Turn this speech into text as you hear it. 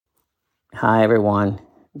Hi, everyone.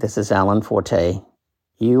 This is Alan Forte.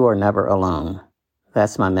 You are never alone.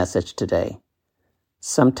 That's my message today.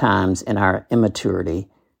 Sometimes in our immaturity,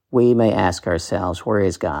 we may ask ourselves, where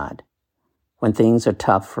is God? When things are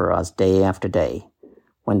tough for us day after day,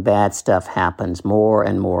 when bad stuff happens more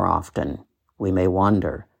and more often, we may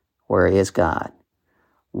wonder, where is God?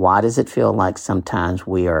 Why does it feel like sometimes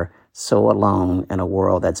we are so alone in a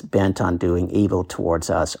world that's bent on doing evil towards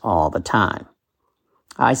us all the time?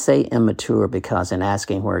 I say immature because in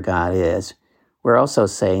asking where God is, we're also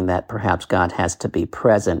saying that perhaps God has to be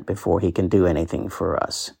present before he can do anything for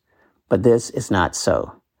us. But this is not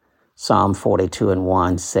so. Psalm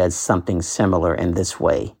 42:1 says something similar in this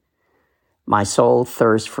way. My soul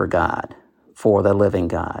thirsts for God, for the living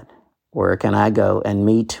God. Where can I go and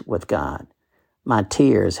meet with God? My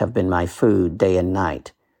tears have been my food day and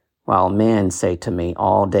night, while men say to me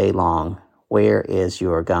all day long, where is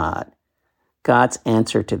your God? God's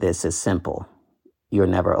answer to this is simple. You're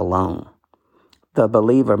never alone. The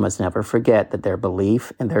believer must never forget that their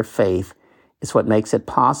belief and their faith is what makes it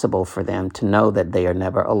possible for them to know that they are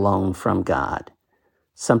never alone from God.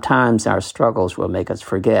 Sometimes our struggles will make us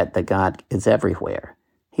forget that God is everywhere.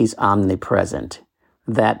 He's omnipresent.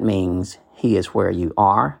 That means he is where you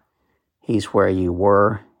are, he's where you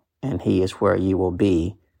were, and he is where you will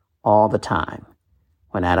be all the time.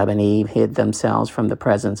 When Adam and Eve hid themselves from the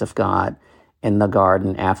presence of God in the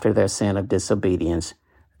garden after their sin of disobedience,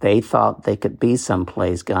 they thought they could be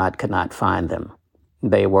someplace God could not find them.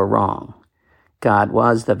 They were wrong. God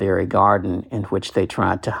was the very garden in which they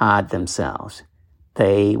tried to hide themselves.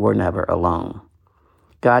 They were never alone.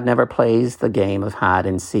 God never plays the game of hide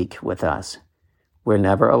and seek with us. We're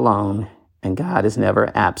never alone, and God is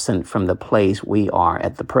never absent from the place we are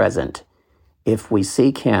at the present. If we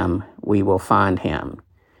seek him, we will find him.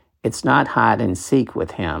 It's not hide and seek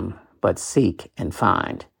with him, but seek and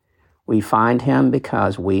find. We find him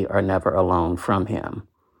because we are never alone from him.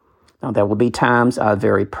 Now, there will be times our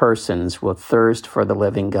very persons will thirst for the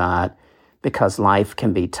living God because life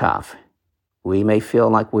can be tough. We may feel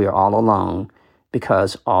like we are all alone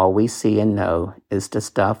because all we see and know is the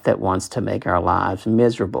stuff that wants to make our lives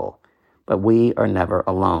miserable, but we are never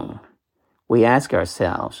alone. We ask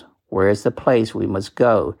ourselves, where is the place we must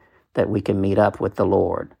go that we can meet up with the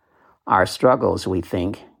Lord? Our struggles, we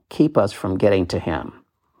think, keep us from getting to him.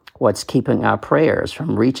 What's keeping our prayers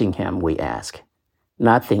from reaching him, we ask.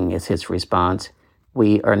 Nothing is his response.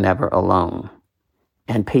 We are never alone.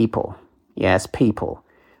 And people, yes, people,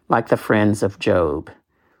 like the friends of Job,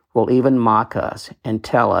 will even mock us and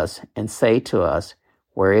tell us and say to us,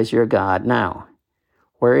 where is your God now?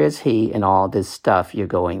 Where is he in all this stuff you're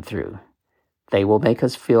going through? They will make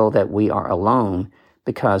us feel that we are alone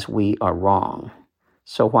because we are wrong.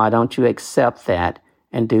 So why don't you accept that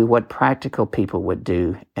and do what practical people would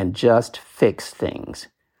do and just fix things?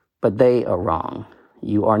 But they are wrong.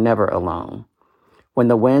 You are never alone. When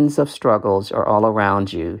the winds of struggles are all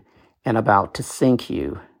around you and about to sink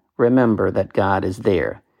you, remember that God is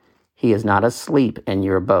there. He is not asleep in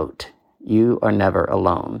your boat. You are never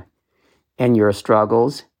alone. In your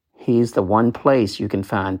struggles, he's the one place you can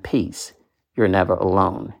find peace. You're never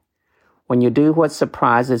alone. When you do what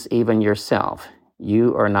surprises even yourself,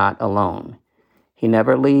 you are not alone. He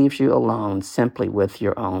never leaves you alone simply with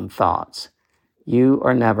your own thoughts. You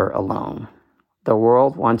are never alone. The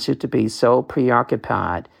world wants you to be so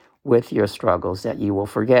preoccupied with your struggles that you will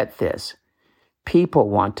forget this. People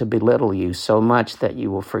want to belittle you so much that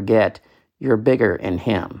you will forget you're bigger in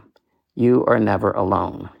him. You are never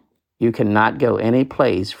alone. You cannot go any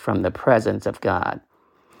place from the presence of God.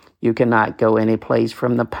 You cannot go any place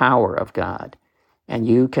from the power of God. And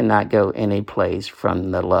you cannot go any place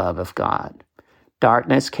from the love of God.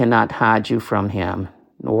 Darkness cannot hide you from him,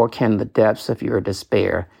 nor can the depths of your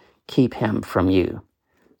despair keep him from you.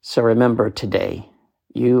 So remember today,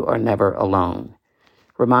 you are never alone.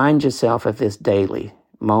 Remind yourself of this daily,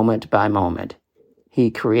 moment by moment.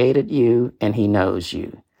 He created you and he knows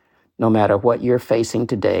you. No matter what you're facing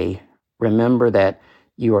today, remember that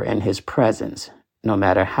you are in his presence, no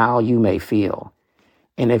matter how you may feel.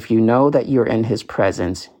 And if you know that you're in his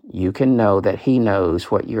presence, you can know that he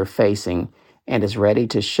knows what you're facing and is ready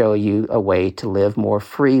to show you a way to live more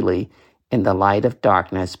freely in the light of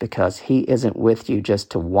darkness, because he isn't with you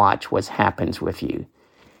just to watch what happens with you.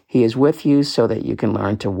 He is with you so that you can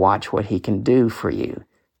learn to watch what he can do for you.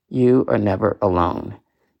 You are never alone.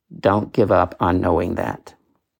 Don't give up on knowing that.